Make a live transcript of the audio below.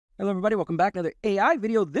Hello everybody, welcome back to another AI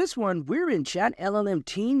video. This one, we're in ChatLLM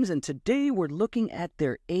Teams, and today we're looking at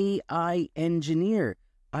their AI Engineer.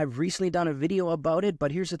 I've recently done a video about it,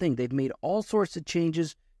 but here's the thing. They've made all sorts of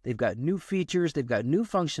changes. They've got new features. They've got new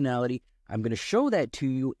functionality. I'm going to show that to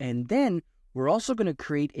you, and then we're also going to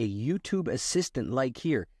create a YouTube assistant like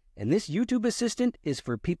here. And this YouTube assistant is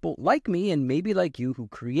for people like me and maybe like you who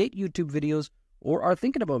create YouTube videos or are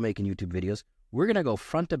thinking about making YouTube videos. We're going to go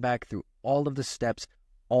front to back through all of the steps,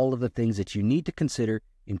 all of the things that you need to consider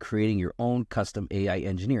in creating your own custom AI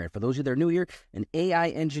engineer. And for those of you that are new here, an AI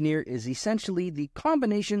engineer is essentially the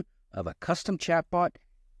combination of a custom chatbot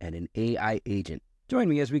and an AI agent. Join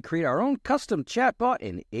me as we create our own custom chatbot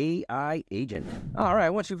and AI agent. All right,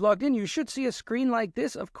 once you've logged in, you should see a screen like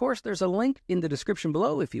this. Of course, there's a link in the description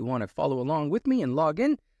below if you want to follow along with me and log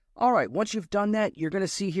in. All right, once you've done that, you're going to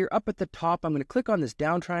see here up at the top, I'm going to click on this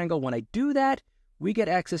down triangle. When I do that, we get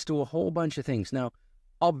access to a whole bunch of things. Now,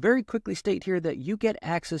 I'll very quickly state here that you get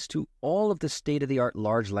access to all of the state-of-the-art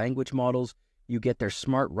large language models. You get their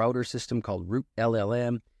smart router system called Root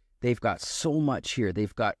LLM. They've got so much here.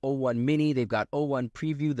 They've got O1 Mini. They've got O1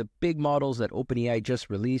 Preview, the big models that OpenAI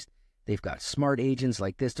just released. They've got smart agents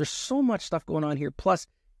like this. There's so much stuff going on here, plus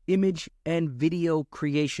image and video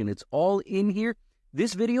creation. It's all in here.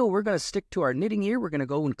 This video, we're going to stick to our knitting here. We're going to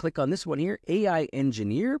go and click on this one here, AI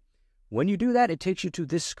Engineer. When you do that, it takes you to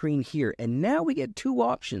this screen here. And now we get two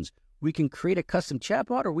options. We can create a custom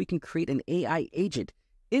chatbot or we can create an AI agent.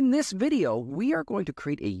 In this video, we are going to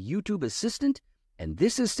create a YouTube assistant, and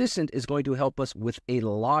this assistant is going to help us with a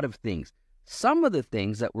lot of things. Some of the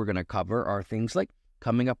things that we're going to cover are things like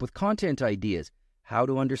coming up with content ideas, how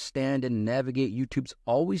to understand and navigate YouTube's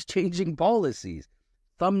always changing policies,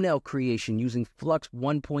 thumbnail creation using Flux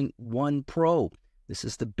 1.1 Pro. This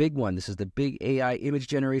is the big one. This is the big AI image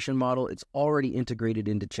generation model. It's already integrated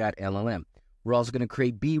into ChatLLM. We're also going to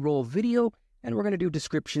create B-roll video, and we're going to do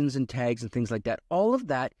descriptions and tags and things like that. All of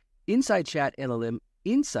that inside ChatLLM,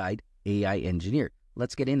 inside AI Engineer.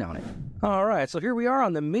 Let's get in on it. All right, so here we are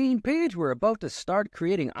on the main page. We're about to start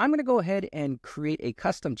creating. I'm going to go ahead and create a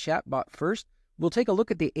custom chatbot first. We'll take a look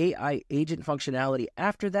at the AI agent functionality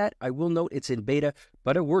after that. I will note it's in beta,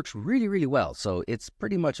 but it works really, really well. So it's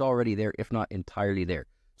pretty much already there, if not entirely there.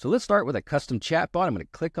 So let's start with a custom chatbot. I'm going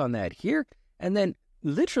to click on that here. And then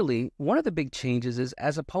literally one of the big changes is,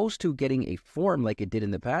 as opposed to getting a form like it did in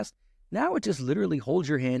the past, now it just literally holds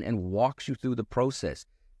your hand and walks you through the process.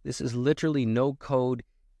 This is literally no code,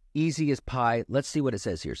 easy as pie. Let's see what it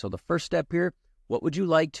says here. So the first step here, what would you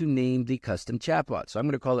like to name the custom chatbot? So I'm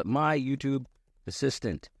going to call it My YouTube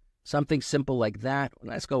Assistant, something simple like that.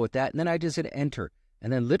 Let's go with that. And then I just hit enter.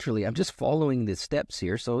 And then literally, I'm just following the steps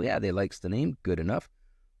here. So yeah, they likes the name. Good enough.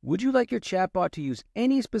 Would you like your chatbot to use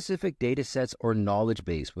any specific data sets or knowledge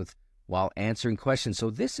base while answering questions? So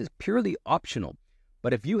this is purely optional.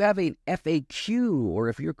 But if you have an FAQ, or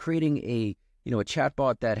if you're creating a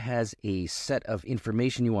chatbot that has a set of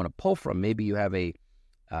information you want to pull from, maybe you have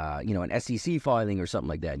an SEC filing or something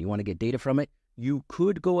like that, and you want to get data from it, you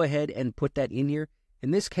could go ahead and put that in here. In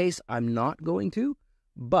this case, I'm not going to,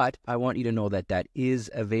 but I want you to know that that is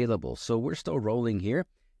available. So we're still rolling here.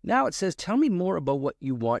 Now it says, tell me more about what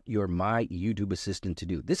you want your My YouTube Assistant to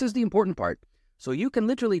do. This is the important part. So you can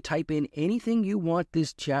literally type in anything you want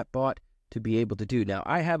this chatbot to be able to do. Now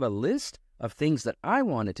I have a list of things that I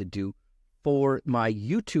want it to do for my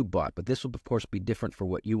YouTube bot, but this will of course be different for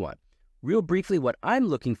what you want. Real briefly, what I'm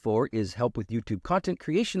looking for is help with YouTube content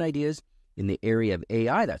creation ideas in the area of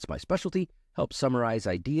AI. That's my specialty. Help summarize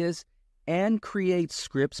ideas and create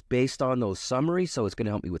scripts based on those summaries. So it's going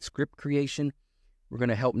to help me with script creation. We're going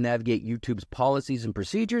to help navigate YouTube's policies and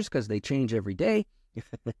procedures because they change every day.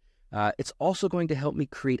 It's also going to help me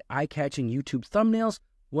create eye-catching YouTube thumbnails.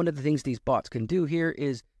 One of the things these bots can do here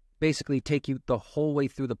is basically take you the whole way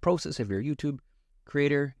through the process. If you're a YouTube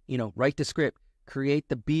creator, write the script, create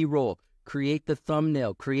the B-roll, create the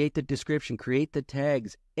thumbnail, create the description, create the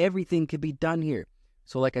tags. Everything can be done here.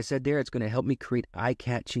 So like I said there, it's going to help me create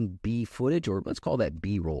eye-catching B footage, or let's call that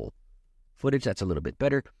B-roll footage. That's a little bit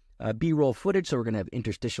better. B-roll footage, so we're going to have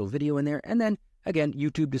interstitial video in there. And then, again,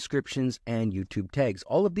 YouTube descriptions and YouTube tags.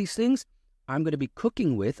 All of these things I'm going to be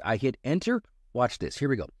cooking with. I hit enter. Watch this. Here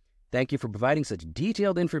we go. Thank you for providing such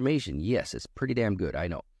detailed information. Yes, it's pretty damn good. I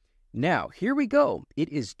know. Now, here we go. It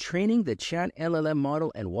is training the ChatLLM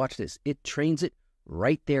model, and watch this. It trains it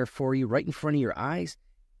right there for you, right in front of your eyes.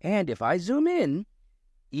 And if I zoom in,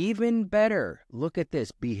 even better, look at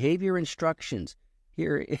this. Behavior instructions.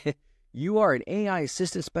 Here, you are an AI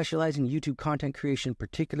assistant specializing in YouTube content creation,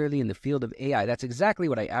 particularly in the field of AI. That's exactly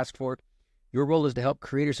what I asked for. Your role is to help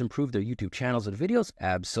creators improve their YouTube channels and videos.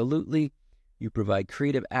 Absolutely. You provide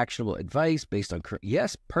creative, actionable advice based on,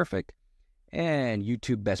 yes, perfect. And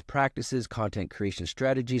YouTube best practices, content creation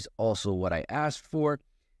strategies, also what I asked for.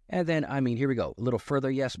 And then, here we go. A little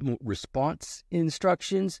further, yes, response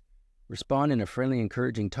instructions. Respond in a friendly,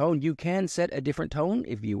 encouraging tone. You can set a different tone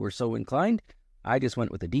if you were so inclined. I just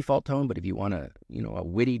went with the default tone, but if you want a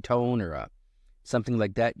witty tone or something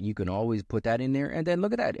like that, you can always put that in there. And then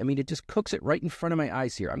look at that. It just cooks it right in front of my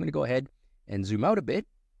eyes here. I'm going to go ahead and zoom out a bit.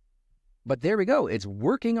 But there we go. It's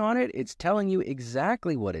working on it. It's telling you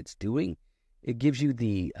exactly what it's doing. It gives you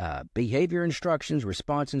the behavior instructions,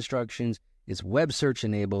 response instructions. It's web search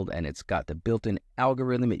enabled, and it's got the built-in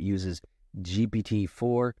algorithm. It uses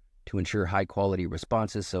GPT-4 to ensure high-quality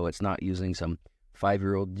responses, so it's not using some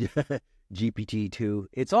 5-year-old GPT-2.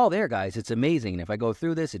 It's all there, guys. It's amazing. And if I go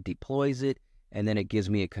through this, it deploys it, and then it gives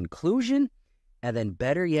me a conclusion. And then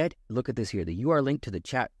better yet, look at this here. The URL link to the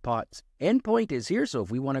chatbot's endpoint is here. So if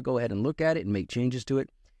we want to go ahead and look at it and make changes to it,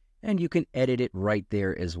 and you can edit it right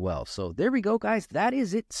there as well. So there we go, guys. That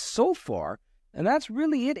is it so far. And that's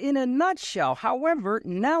really it in a nutshell. However,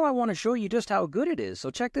 now I want to show you just how good it is. So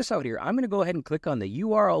check this out here. I'm going to go ahead and click on the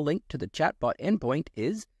URL link to the chatbot endpoint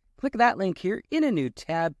click that link here in a new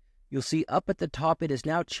tab. You'll see up at the top, it is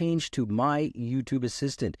now changed to My YouTube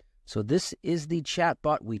Assistant. So this is the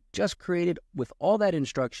chatbot we just created with all that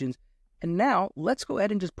instructions. And now let's go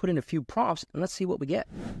ahead and just put in a few prompts and let's see what we get.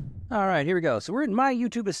 All right, here we go. So we're in My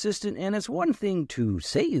YouTube Assistant, and it's one thing to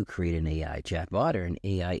say you create an AI chatbot or an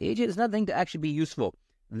AI agent. It's another thing to actually be useful.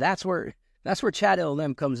 That's where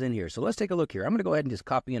ChatLLM comes in here. So let's take a look here. I'm going to go ahead and just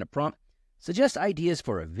copy in a prompt. Suggest ideas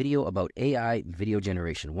for a video about AI video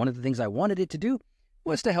generation. One of the things I wanted it to do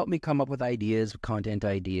was to help me come up with ideas, content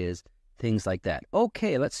ideas, things like that.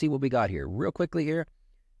 Okay, let's see what we got here. Real quickly here,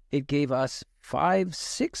 it gave us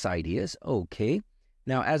 6 ideas. Okay.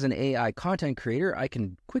 Now, as an AI content creator, I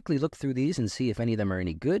can quickly look through these and see if any of them are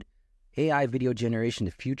any good. AI video generation,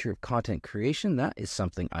 the future of content creation. That is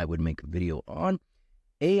something I would make a video on.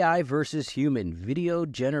 AI versus human video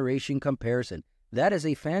generation comparison. That is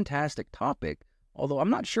a fantastic topic, although I'm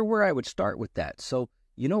not sure where I would start with that. So,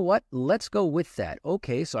 you know what? Let's go with that.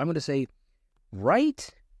 Okay, so I'm going to say, write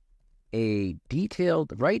a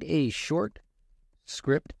short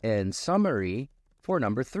script and summary for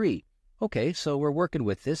number 3. Okay, so we're working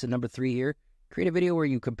with this. And number 3 here, create a video where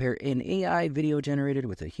you compare an AI video generated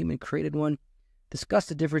with a human created one. Discuss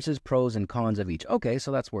the differences, pros, and cons of each. Okay,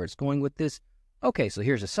 so that's where it's going with this. Okay, so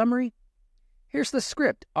here's a summary. Here's the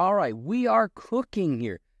script. All right, we are cooking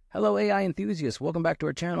here. Hello, AI enthusiasts. Welcome back to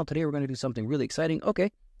our channel. Today we're going to do something really exciting.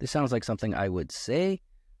 Okay, this sounds like something I would say.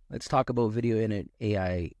 Let's talk about video in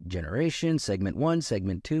AI generation, segment 1,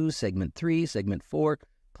 segment 2, segment 3, segment 4,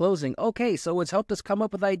 closing. Okay, so it's helped us come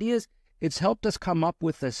up with ideas. It's helped us come up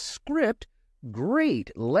with a script.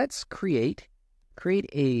 Great. Let's create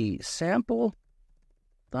a sample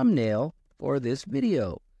thumbnail for this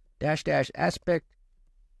video. -- aspect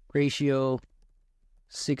ratio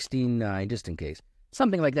 69, just in case.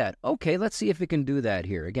 Something like that. Okay, let's see if we can do that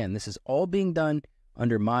here. Again, this is all being done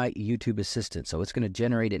under My YouTube Assistant. So it's going to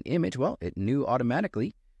generate an image. Well, it knew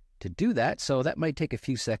automatically to do that. So that might take a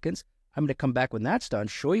few seconds. I'm going to come back when that's done,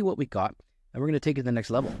 show you what we got, and we're going to take it to the next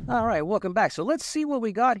level. All right, welcome back. So let's see what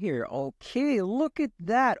we got here. Okay, look at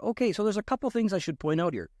that. Okay, so there's a couple things I should point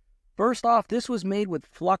out here. First off, this was made with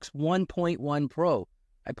Flux 1.1 Pro.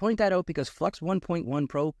 I point that out because Flux 1.1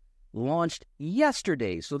 Pro launched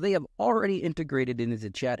yesterday. So they have already integrated it into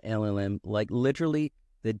ChatLLM, like literally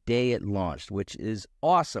the day it launched, which is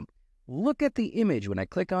awesome. Look at the image. When I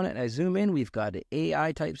click on it and I zoom in, we've got an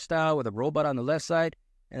AI type style with a robot on the left side,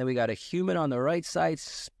 and then we got a human on the right side,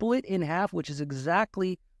 split in half, which is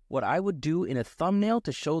exactly what I would do in a thumbnail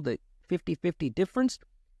to show the 50-50 difference.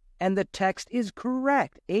 And the text is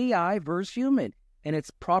correct. AI versus human. And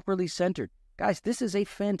it's properly centered. Guys, this is a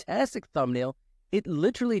fantastic thumbnail. It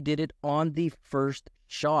literally did it on the first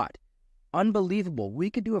shot. Unbelievable.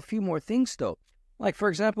 We could do a few more things, though. Like, for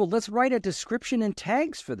example, let's write a description and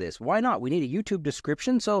tags for this. Why not? We need a YouTube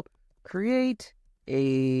description. So create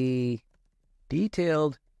a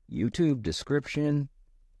detailed YouTube description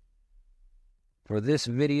for this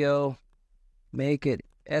video. Make it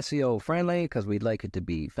SEO-friendly because we'd like it to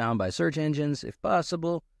be found by search engines if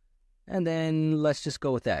possible. And then let's just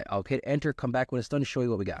go with that. I'll hit enter, come back when it's done to show you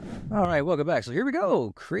what we got. All right, welcome back. So here we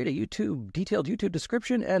go. Create a detailed YouTube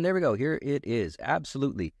description. And there we go. Here it is.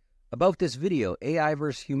 Absolutely. About this video, AI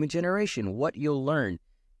versus human generation, what you'll learn.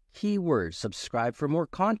 Keywords, subscribe for more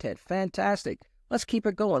content. Fantastic. Let's keep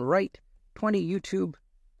it going. Write 20 YouTube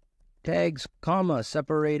tags, comma,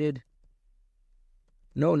 separated.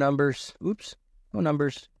 No numbers. Oops. No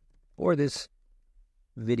numbers for this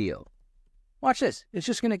video. Watch this. It's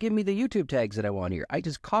just going to give me the YouTube tags that I want here. I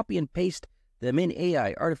just copy and paste them in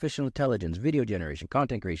AI, artificial intelligence, video generation,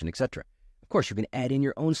 content creation, etc. Of course, you can add in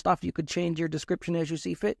your own stuff. You could change your description as you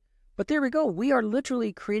see fit. But there we go. We are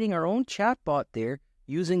literally creating our own chatbot there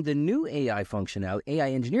using the new AI functionality,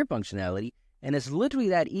 AI Engineer functionality, and it's literally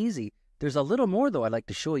that easy. There's a little more, though, I'd like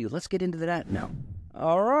to show you. Let's get into that now.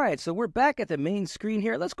 All right, so we're back at the main screen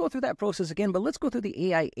here. Let's go through that process again, but let's go through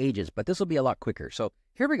the AI agents, but this will be a lot quicker. So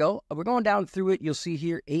here we go. We're going down through it. You'll see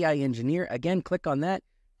here AI Engineer. Again, click on that.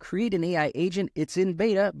 Create an AI agent. It's in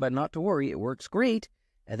beta, but not to worry. It works great.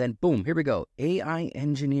 And then, boom, here we go. AI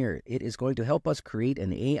Engineer. It is going to help us create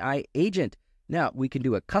an AI agent. Now, we can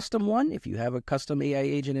do a custom one. If you have a custom AI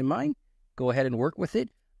agent in mind, go ahead and work with it.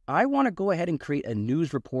 I want to go ahead and create a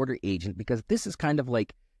news reporter agent because this is kind of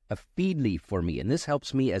like a feed leaf for me, and this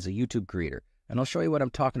helps me as a YouTube creator. And I'll show you what I'm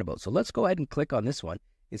talking about. So let's go ahead and click on this one.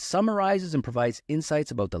 It summarizes and provides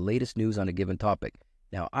insights about the latest news on a given topic.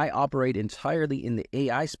 Now, I operate entirely in the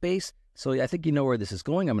AI space, so I think you know where this is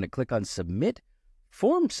going. I'm going to click on Submit,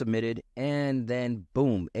 Form Submitted, and then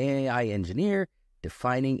boom, AI Engineer,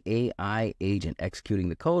 defining AI agent, executing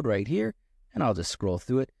the code right here, and I'll just scroll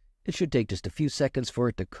through it. It should take just a few seconds for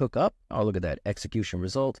it to cook up. Oh, look at that, execution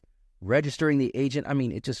result. Registering the agent, I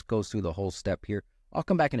mean, it just goes through the whole step here. I'll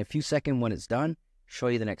come back in a few seconds when it's done, show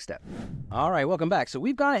you the next step. All right, welcome back. So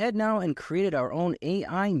we've gone ahead now and created our own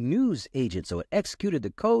AI news agent. So it executed the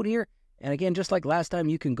code here. And again, just like last time,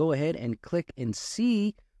 you can go ahead and click and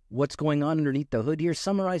see what's going on underneath the hood here.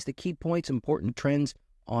 Summarize the key points, important trends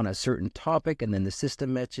on a certain topic. And then the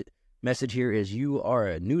system message here is you are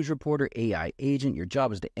a news reporter, AI agent. Your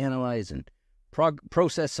job is to analyze and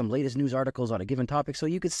process some latest news articles on a given topic. So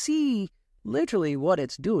you could see literally what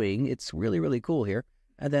it's doing. It's really, really cool here.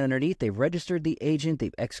 And then underneath, they've registered the agent.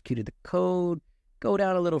 They've executed the code. Go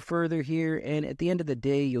down a little further here. And at the end of the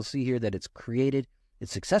day, you'll see here that it's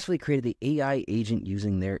successfully created the AI agent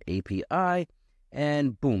using their API.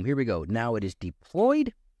 And boom, here we go. Now it is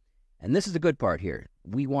deployed. And this is the good part here.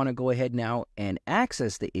 We want to go ahead now and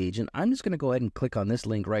access the agent. I'm just going to go ahead and click on this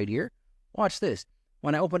link right here. Watch this.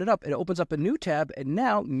 When I open it up, it opens up a new tab, and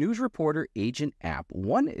now News Reporter Agent App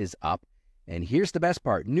 1 is up. And here's the best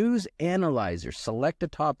part, News Analyzer. Select a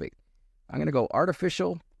topic. I'm going to go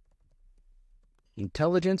Artificial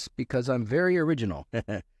Intelligence because I'm very original.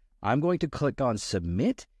 I'm going to click on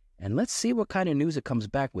Submit, and let's see what kind of news it comes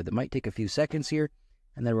back with. It might take a few seconds here,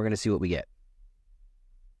 and then we're going to see what we get.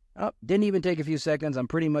 Oh, didn't even take a few seconds. I'm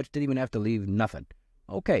pretty much didn't even have to leave nothing.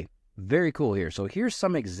 Okay, very cool here. So here's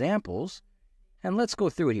some examples. And let's go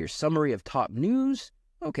through it here. Summary of top news.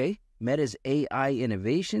 Okay. Meta's AI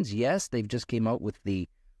innovations. Yes, they've just came out with the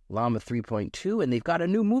Llama 3.2, and they've got a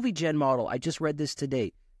new movie gen model. I just read this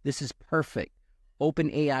today. This is perfect. Open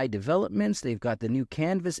AI developments. They've got the new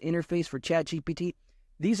Canvas interface for ChatGPT.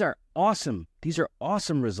 These are awesome. These are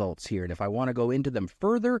awesome results here. And if I want to go into them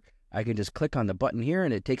further, I can just click on the button here,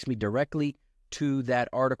 and it takes me directly to that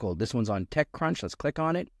article. This one's on TechCrunch. Let's click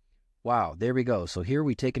on it. Wow, there we go. So here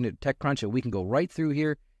we take into TechCrunch, and we can go right through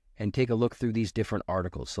here and take a look through these different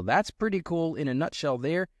articles. So that's pretty cool in a nutshell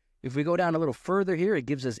there. If we go down a little further here, it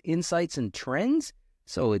gives us insights and trends.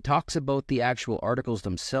 So it talks about the actual articles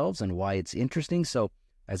themselves and why it's interesting. So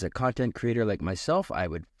as a content creator like myself, I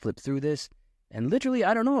would flip through this. And literally,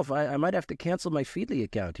 I don't know if I might have to cancel my Feedly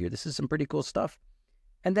account here. This is some pretty cool stuff.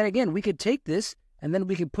 And then again, we could take this and then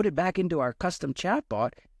we could put it back into our custom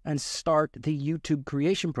chatbot and start the YouTube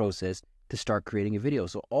creation process to start creating a video.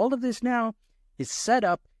 So all of this now is set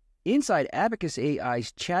up inside Abacus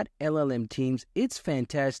AI's ChatLLM Teams. It's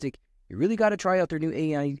fantastic. You really got to try out their new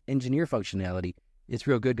AI Engineer functionality. It's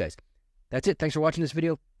real good, guys. That's it. Thanks for watching this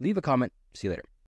video. Leave a comment. See you later.